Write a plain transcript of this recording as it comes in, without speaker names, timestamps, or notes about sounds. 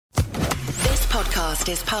podcast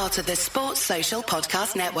is part of the Sports Social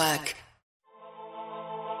Podcast Network.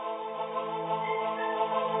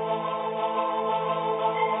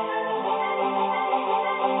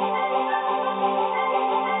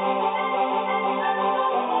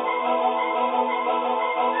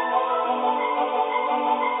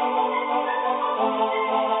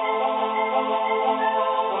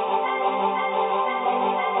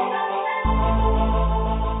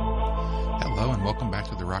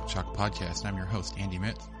 Podcast. I'm your host, Andy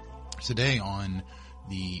Mitt. Today on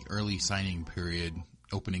the early signing period,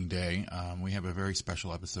 opening day, we have a very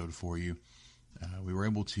special episode for you. We were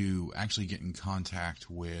able to actually get in contact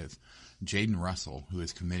with Jaden Russell, who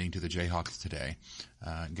is committing to the Jayhawks today.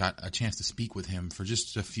 Got a chance to speak with him for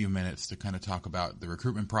just a few minutes to kind of talk about the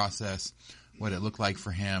recruitment process, what it looked like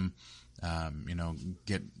for him,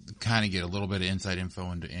 get a little bit of inside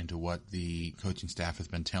info into what the coaching staff has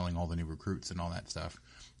been telling all the new recruits and all that stuff,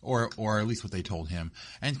 or at least what they told him,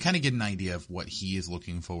 and kind of get an idea of what he is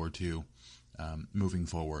looking forward to moving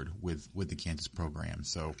forward with the Kansas program.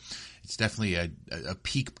 So it's definitely a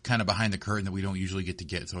peek kind of behind the curtain that we don't usually get to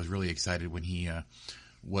get. So I was really excited when he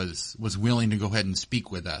was willing to go ahead and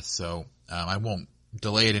speak with us. So I won't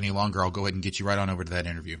delay it any longer. I'll go ahead and get you right on over to that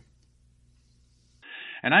interview.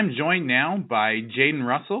 And I'm joined now by Jaden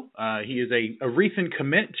Russell. He is a recent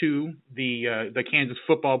commit to the Kansas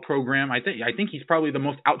football program. I think he's probably the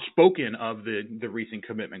most outspoken of the recent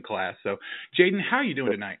commitment class. So, Jaden, how are you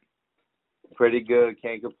doing tonight? Pretty good.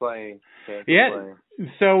 Can't complain. Yeah.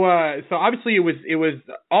 So obviously it was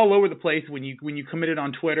all over the place when you committed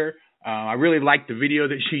on Twitter. I really liked the video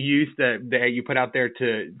that you used that you put out there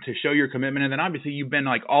to show your commitment, and then obviously you've been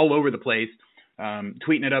like all over the place,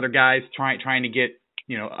 tweeting at other guys, trying to get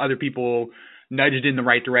other people nudged in the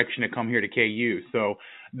right direction to come here to KU. So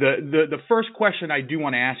the first question I do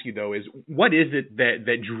want to ask you, though, is what is it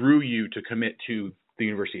that drew you to commit to the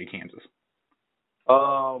University of Kansas?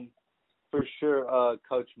 For sure,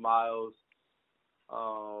 Coach Miles.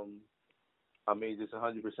 Just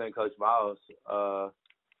 100% Coach Miles.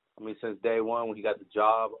 Since day one when he got the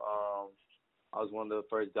job, I was one of the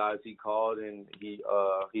first guys he called, and he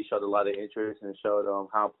showed a lot of interest and showed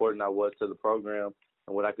how important I was to the program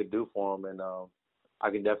and what I could do for him. And I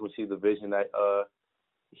can definitely see the vision that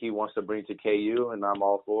he wants to bring to KU, and I'm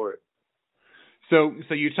all for it. So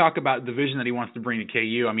you talk about the vision that he wants to bring to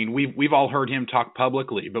KU. I mean, we've all heard him talk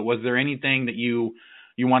publicly, but was there anything that you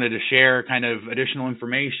wanted to share, kind of additional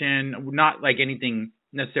information, not like anything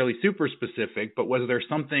necessarily super specific, but was there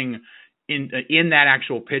something in that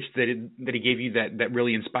actual pitch that he gave you that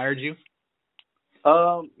really inspired you?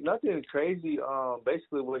 Nothing crazy.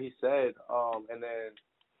 Basically what he said. And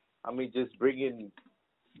then, just bringing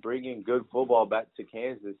good football back to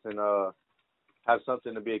Kansas and have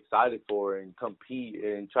something to be excited for and compete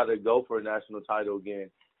and try to go for a national title again,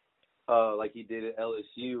 like he did at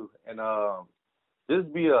LSU, and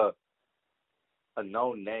just be a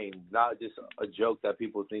known name, not just a joke that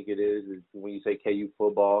people think it is when you say KU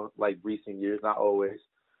football, like recent years, not always,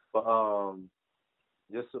 but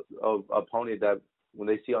just a opponent that when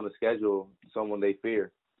they see on the schedule, someone they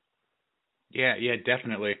fear. Yeah,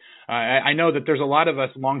 definitely. I know that there's a lot of us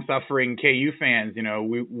long-suffering KU fans.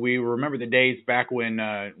 We remember the days back when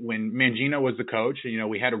Mangino was the coach.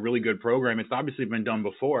 We had a really good program. It's obviously been done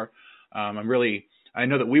before. I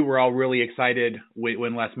know that we were all really excited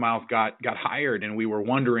when Les Miles got hired, and we were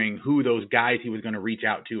wondering who those guys he was going to reach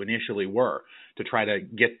out to initially were to try to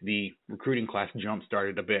get the recruiting class jump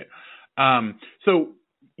started a bit. So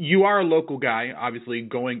you are a local guy, obviously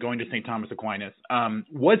going to St. Thomas Aquinas.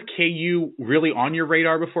 Was KU really on your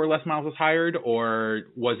radar before Les Miles was hired, or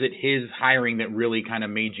was it his hiring that really kind of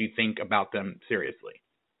made you think about them seriously?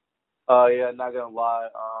 Yeah, not gonna lie.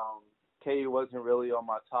 KU wasn't really on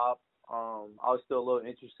my top. I was still a little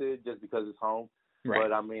interested just because it's home. Right.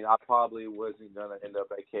 But, I probably wasn't going to end up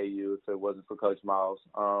at KU if it wasn't for Coach Miles.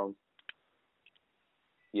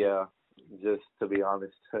 Yeah, just to be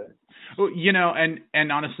honest. Well,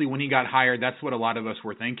 and honestly, when he got hired, that's what a lot of us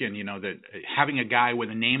were thinking, that having a guy with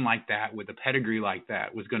a name like that, with a pedigree like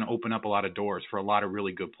that, was going to open up a lot of doors for a lot of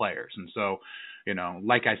really good players. And so,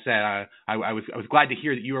 like I said, I was glad to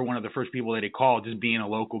hear that you were one of the first people that he called, just being a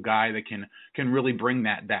local guy that can really bring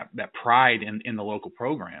that pride in the local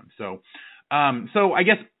program. So I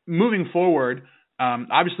guess moving forward,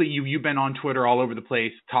 obviously you've been on Twitter all over the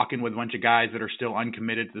place talking with a bunch of guys that are still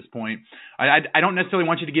uncommitted to this point. I don't necessarily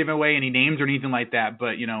want you to give away any names or anything like that,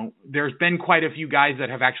 but there's been quite a few guys that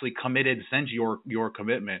have actually committed since your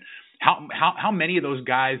commitment. How many of those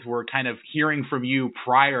guys were kind of hearing from you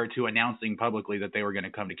prior to announcing publicly that they were going to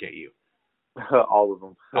come to KU? All of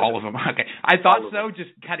them. All of them. Okay. I thought so, just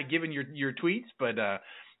kind of given your tweets, but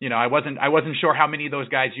I wasn't sure how many of those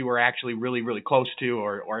guys you were actually really, really close to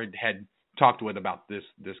or had talked with about this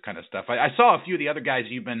kind of stuff. I saw a few of the other guys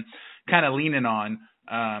you've been kind of leaning on,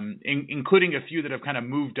 including a few that have kind of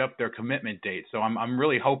moved up their commitment date. So I'm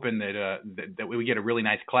really hoping that we get a really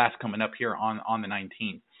nice class coming up here on the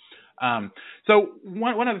 19th. So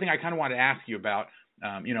one other thing I kind of wanted to ask you about,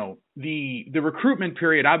 the recruitment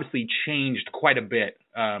period obviously changed quite a bit,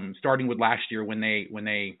 starting with last year when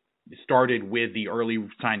they started with the early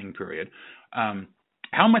signing period.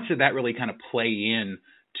 How much did that really kind of play in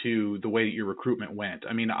to the way that your recruitment went?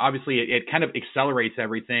 I mean, obviously it kind of accelerates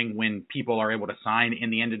everything when people are able to sign in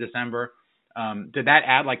the end of December. Did that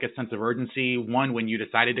add like a sense of urgency, one, when you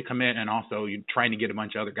decided to commit, and also you trying to get a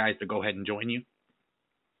bunch of other guys to go ahead and join you?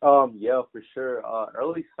 Yeah, for sure.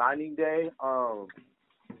 Early signing day,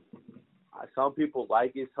 some people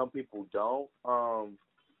like it, some people don't.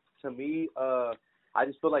 To me, I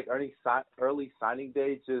just feel like early signing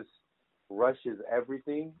day just rushes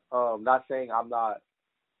everything. Not saying I'm not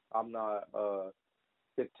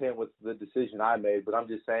content with the decision I made, but I'm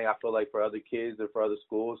just saying I feel like for other kids or for other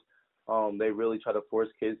schools, they really try to force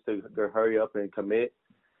kids to hurry up and commit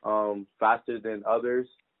faster than others.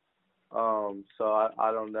 So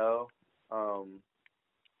I don't know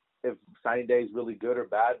if signing day is really good or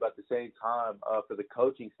bad, but at the same time, for the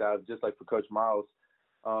coaching staff, just like for Coach Miles,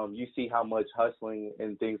 you see how much hustling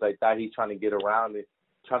and things like that he's trying to get around and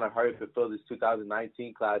trying to hurry up and fill this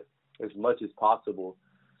 2019 class as much as possible.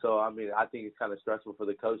 So, I mean, I think it's kind of stressful for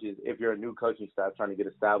the coaches if you're a new coaching staff trying to get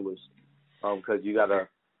established, because you got to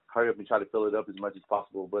hurry up and try to fill it up as much as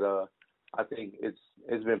possible. But I think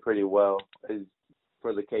it's been pretty well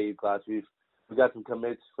for the KU class. We got some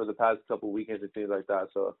commits for the past couple of weekends and things like that,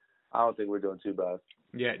 so I don't think we're doing too bad.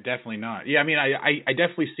 Yeah, definitely not. Yeah, I mean, I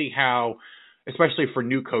definitely see how, especially for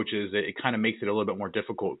new coaches, it kind of makes it a little bit more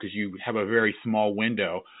difficult because you have a very small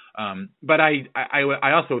window. But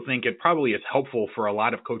I also think it probably is helpful for a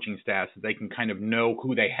lot of coaching staffs that they can kind of know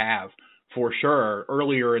who they have for sure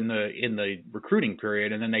earlier in the recruiting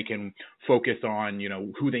period, and then they can focus on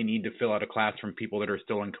who they need to fill out a class from people that are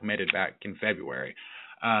still uncommitted back in February.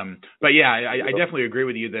 But yeah, I definitely agree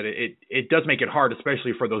with you that it does make it hard,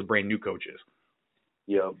 especially for those brand new coaches.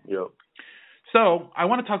 Yep. So I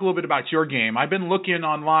want to talk a little bit about your game. I've been looking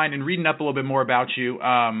online and reading up a little bit more about you.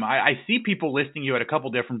 I see people listing you at a couple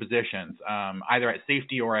different positions, either at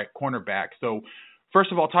safety or at cornerback. So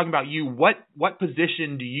first of all, talking about you, what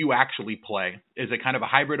position do you actually play? Is it kind of a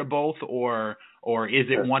hybrid of both, or is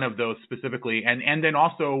it one of those specifically? And then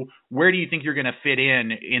also, where do you think you're going to fit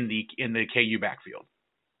in the KU backfield?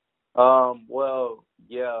 Well,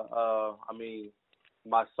 yeah. I mean,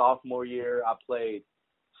 my sophomore year, I played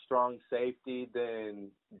strong safety. Then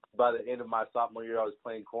by the end of my sophomore year, I was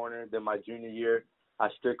playing corner. Then my junior year, I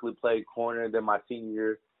strictly played corner. Then my senior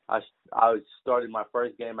year, I started my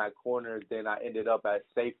first game at corner. Then I ended up at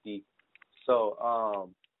safety. So,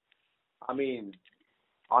 I mean,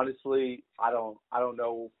 honestly, I don't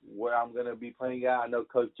know where I'm gonna be playing at. I know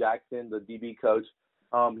Coach Jackson, the DB coach,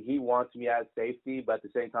 he wants me at safety, but at the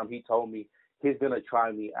same time, he told me he's gonna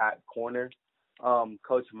try me at corner.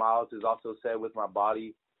 Coach Miles has also said with my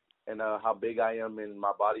body and how big I am in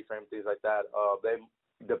my body frame, things like that.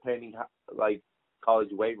 Depending like college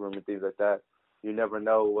weight room and things like that, you never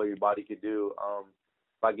know what your body could do.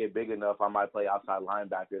 If I get big enough, I might play outside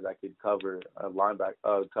linebackers. I could cover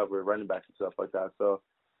cover running backs and stuff like that. So,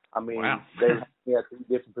 I mean, wow. They have 3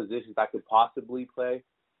 different positions I could possibly play,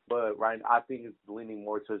 but I think it's leaning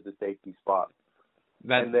more towards the safety spot.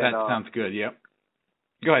 That sounds good. Yep.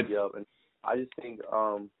 Go ahead. Yep. And I just think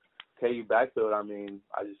KU backfield, I mean,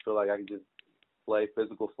 I just feel like I can just play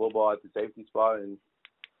physical football at the safety spot and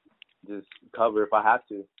just cover if I have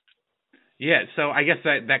to. Yeah, so I guess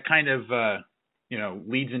that kind of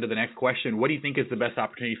leads into the next question. What do you think is the best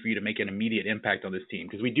opportunity for you to make an immediate impact on this team?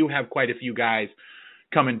 Because we do have quite a few guys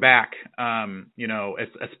coming back,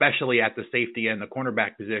 especially at the safety and the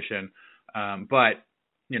cornerback position. But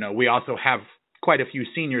we also have quite a few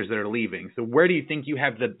seniors that are leaving. So where do you think you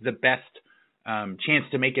have the best chance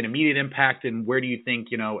to make an immediate impact, and where do you think,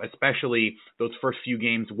 especially those first few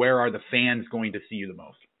games, where are the fans going to see you the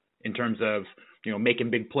most in terms of, making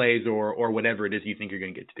big plays or whatever it is you think you're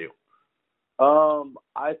going to get to do?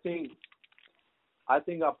 I think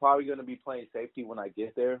I'm probably going to be playing safety when I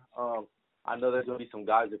get there. I know there's going to be some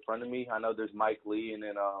guys in front of me. I know there's Mike Lee, and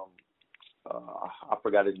then I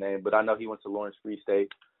forgot his name, but I know he went to Lawrence Free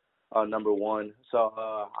State, number 1. So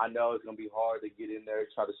I know it's going to be hard to get in there,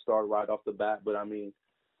 try to start right off the bat. But, I mean,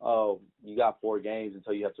 you got 4 games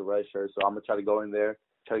until you have to redshirt. So I'm going to try to go in there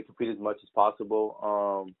try to compete as much as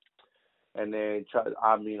possible. And then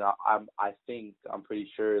I'm pretty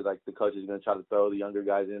sure like the coach is going to try to throw the younger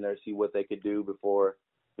guys in there, see what they could do before,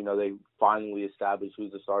 they finally establish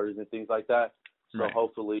who's the starters and things like that. So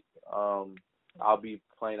hopefully, I'll be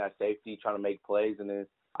playing at safety, trying to make plays, and then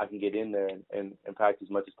I can get in there and practice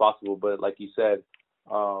as much as possible. But like you said,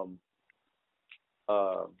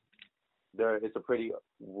 it's a pretty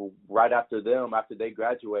right after them, after they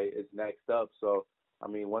graduate, it's next up. So I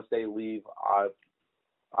mean, once they leave,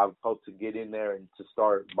 I hope to get in there and to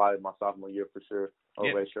start by my sophomore year for sure.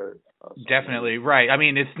 Definitely, right. I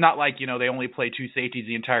mean, it's not like, they only play two safeties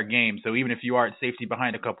the entire game. So even if you are at safety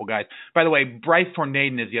behind a couple guys. By the way, Bryce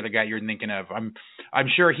Tornaden is the other guy you're thinking of. I'm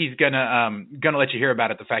sure he's gonna let you hear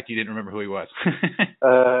about it, the fact you didn't remember who he was.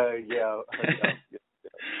 Yeah.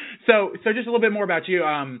 So just a little bit more about you.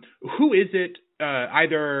 Who is it,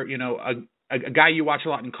 either, a guy you watch a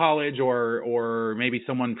lot in college or maybe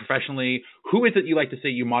someone professionally, who is it you like to say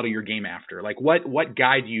you model your game after? Like what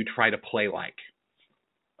guy do you try to play like?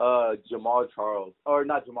 Jamal Charles. Or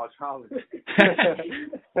not Jamal Charles.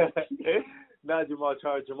 Not Jamal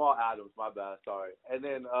Charles. Jamal Adams, my bad, sorry. And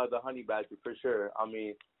then the Honey Badger for sure. I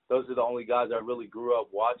mean, those are the only guys I really grew up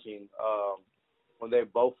watching when they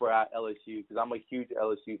both were at LSU, because I'm a huge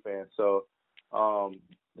LSU fan. So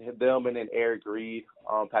them and then Eric Reed,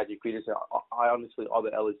 Patrick Peterson, honestly, all the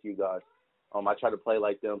LSU guys. I try to play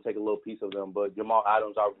like them, take a little piece of them. But Jamal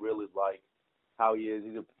Adams, I really like how he is.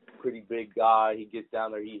 He's a pretty big guy. He gets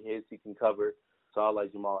down there, he hits, he can cover. So I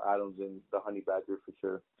like Jamal Adams and the Honey Badger for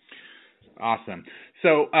sure. Awesome.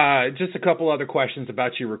 So just a couple other questions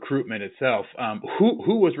about your recruitment itself.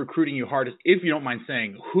 Who was recruiting you hardest, if you don't mind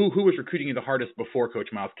saying, who was recruiting you the hardest before Coach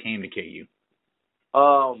Miles came to KU?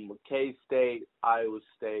 K-State, Iowa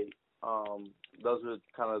State. Those are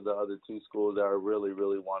kind of the other two schools that are really,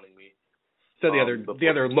 really wanting me. So the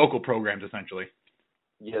other local programs, essentially.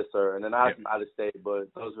 Yes, sir. And then I have some out of state,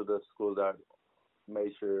 but those are the schools that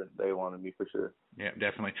made sure they wanted me for sure. Yeah,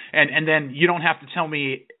 definitely. And then you don't have to tell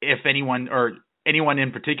me if anyone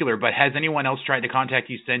in particular, but has anyone else tried to contact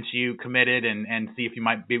you since you committed and see if you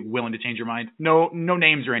might be willing to change your mind? No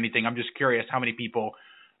names or anything. I'm just curious how many people,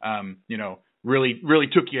 really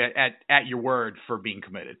took you at your word for being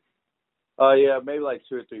committed. Yeah, maybe like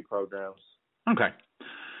 2 or 3 programs. Okay.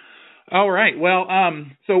 All right. Well,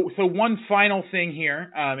 so one final thing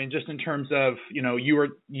here, and just in terms of,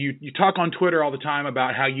 you talk on Twitter all the time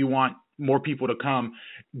about how you want more people to come.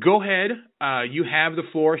 Go ahead. You have the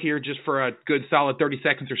floor here just for a good solid 30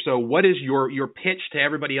 seconds or so. What is your pitch to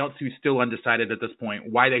everybody else who's still undecided at this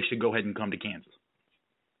point, why they should go ahead and come to Kansas?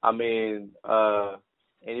 I mean,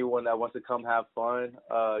 anyone that wants to come have fun,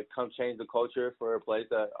 come change the culture for a place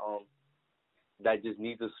that just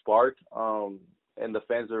needs a spark, and the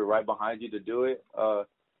fans are right behind you to do it. And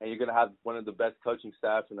you're going to have one of the best coaching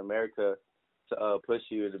staffs in America to push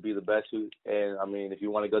you to be the best. And, I mean, if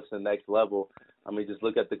you want to go to the next level, I mean, just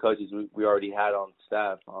look at the coaches we already had on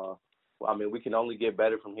staff. I mean, we can only get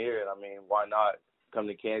better from here. And, I mean, why not come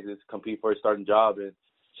to Kansas, compete for a starting job, and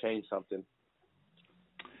change something?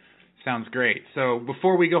 Sounds great. So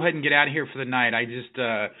before we go ahead and get out of here for the night, I just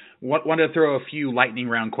wanted to throw a few lightning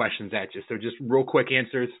round questions at you. So just real quick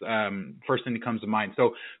answers. First thing that comes to mind.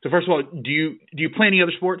 So first of all, do you play any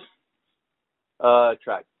other sports?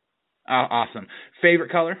 Track. Awesome.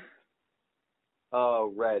 Favorite color?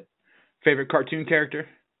 Red. Favorite cartoon character?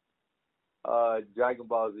 Dragon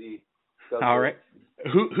Ball Z. All right.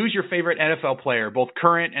 Who's your favorite NFL player, both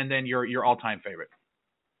current and then your all-time favorite?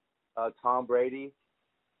 Tom Brady.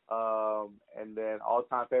 And then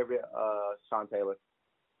all-time favorite, Sean Taylor.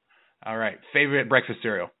 All right. Favorite breakfast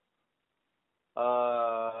cereal?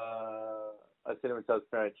 A Cinnamon Toast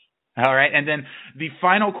Crunch. All right. And then the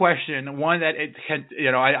final question, one that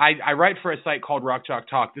I write for a site called Rock Chalk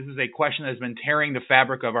Talk. This is a question that has been tearing the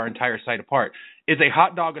fabric of our entire site apart. Is a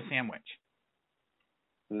hot dog a sandwich?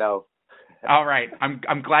 No. All right.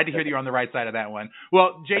 I'm glad to hear that you're on the right side of that one.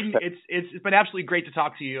 Well, Jaden, it's been absolutely great to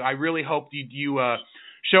talk to you. I really hope you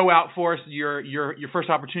show out for us your first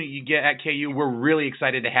opportunity you get at KU. We're really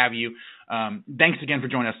excited to have you. Thanks again for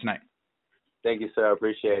joining us tonight. Thank you, sir. I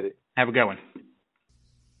appreciate it. Have a good one.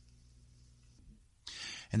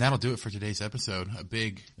 And that'll do it for today's episode. A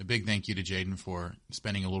big thank you to Jaden for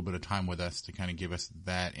spending a little bit of time with us to kind of give us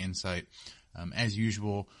that insight. As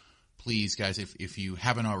usual, please, guys, if you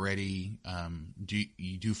haven't already,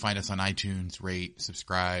 you do find us on iTunes, rate,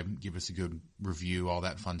 subscribe, give us a good review, all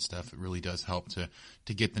that fun stuff. It really does help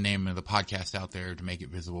to get the name of the podcast out there, to make it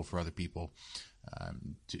visible for other people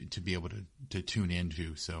to be able to tune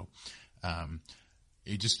into. So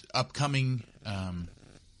it just upcoming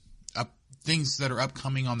things that are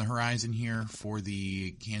upcoming on the horizon here for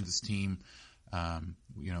the Kansas team.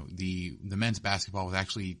 The men's basketball was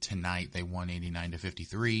actually tonight. They won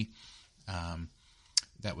 89-53.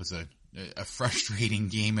 That was a frustrating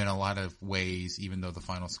game in a lot of ways, even though the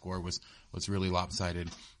final score was really lopsided.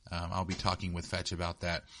 I'll be talking with Fetch about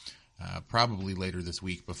that probably later this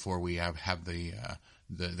week before we have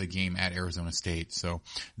the game at Arizona State. So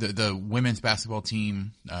the women's basketball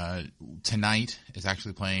team tonight is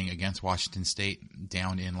actually playing against Washington State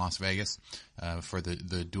down in Las Vegas for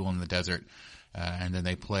the Duel in the Desert. And then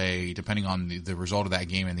they play, depending on the result of that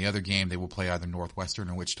game and the other game, they will play either Northwestern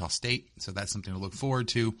or Wichita State. So that's something to look forward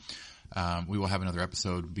to. We will have another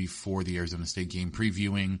episode before the Arizona State game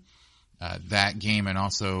previewing that game, and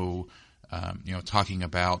also talking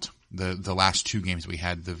about the last two games we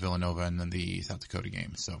had, the Villanova and then the South Dakota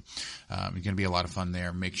game. So it's going to be a lot of fun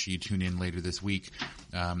there. Make sure you tune in later this week.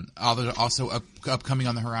 Also upcoming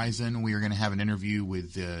on the horizon, we are going to have an interview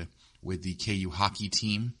with the KU hockey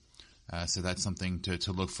team. So that's something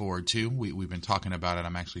to look forward to. We've been talking about it.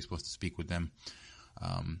 I'm actually supposed to speak with them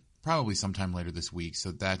probably sometime later this week.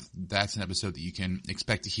 So that's an episode that you can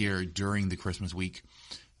expect to hear during the Christmas week.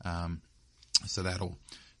 So that'll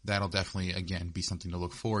definitely, again, be something to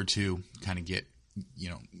look forward to. Kind of get,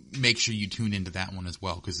 make sure you tune into that one as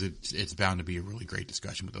well, because it's bound to be a really great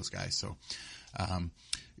discussion with those guys. So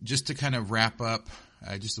just to kind of wrap up,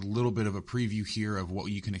 just a little bit of a preview here of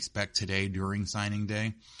what you can expect today during signing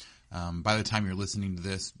day. By the time you're listening to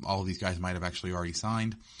this, all of these guys might have actually already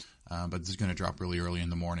signed, but this is going to drop really early in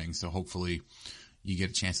the morning. So hopefully you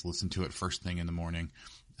get a chance to listen to it first thing in the morning.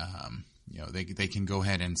 They can go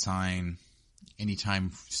ahead and sign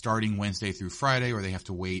anytime starting Wednesday through Friday, or they have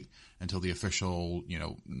to wait until the official,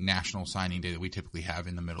 national signing day that we typically have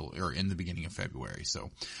in the middle or in the beginning of February.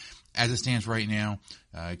 So as it stands right now,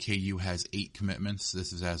 KU has 8 commitments.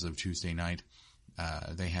 This is as of Tuesday night.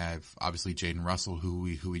 They have obviously Jaden Russell, who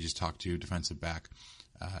we just talked to, defensive back.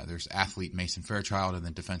 There's athlete Mason Fairchild, and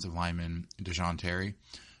then defensive lineman Dejon Terry.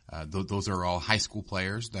 Those are all high school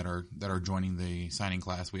players that are joining the signing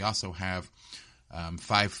class. We also have 5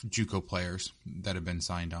 JUCO players that have been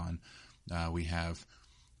signed on. We have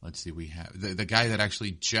the guy that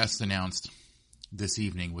actually just announced this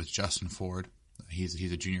evening was Justin Ford. He's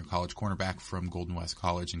a junior college cornerback from Golden West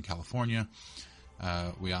College in California.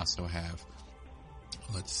 We also have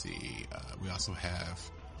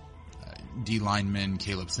D lineman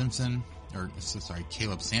Caleb Sampson,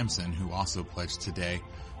 who also pledged today.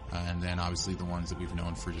 And then obviously the ones that we've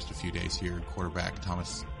known for just a few days here, quarterback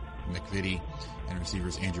Thomas McVitie, and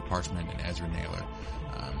receivers Andrew Parchment and Ezra Naylor.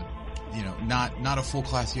 Not a full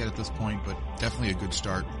class yet at this point, but definitely a good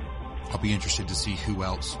start. I'll be interested to see who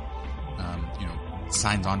else,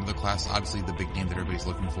 signs on to the class. Obviously the big name that everybody's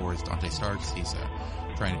looking for is Dante Starks. He's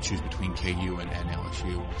trying to choose between KU and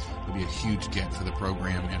LSU. It'll be a huge get for the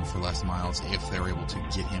program and for Les Miles if they're able to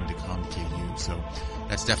get him to come to KU. So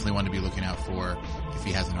that's definitely one to be looking out for if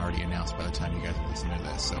he hasn't already announced by the time you guys are listening to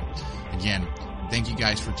this. So again, thank you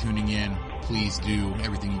guys for tuning in. Please do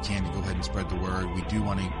everything you can to go ahead and spread the word. We do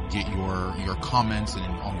want to get your comments and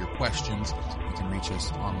all your questions. You can reach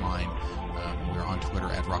us online. We're on Twitter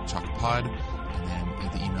at RockChalkPod, and then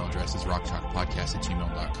the email address is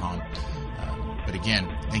rockchalkpodcast@gmail.com. But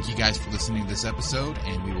again, thank you guys for listening to this episode,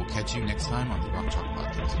 and we will catch you next time on the Rock Chalk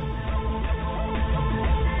Podcast.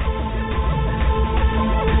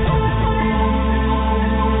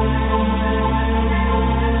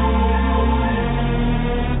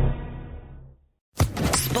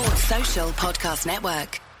 Sports Social Podcast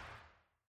Network.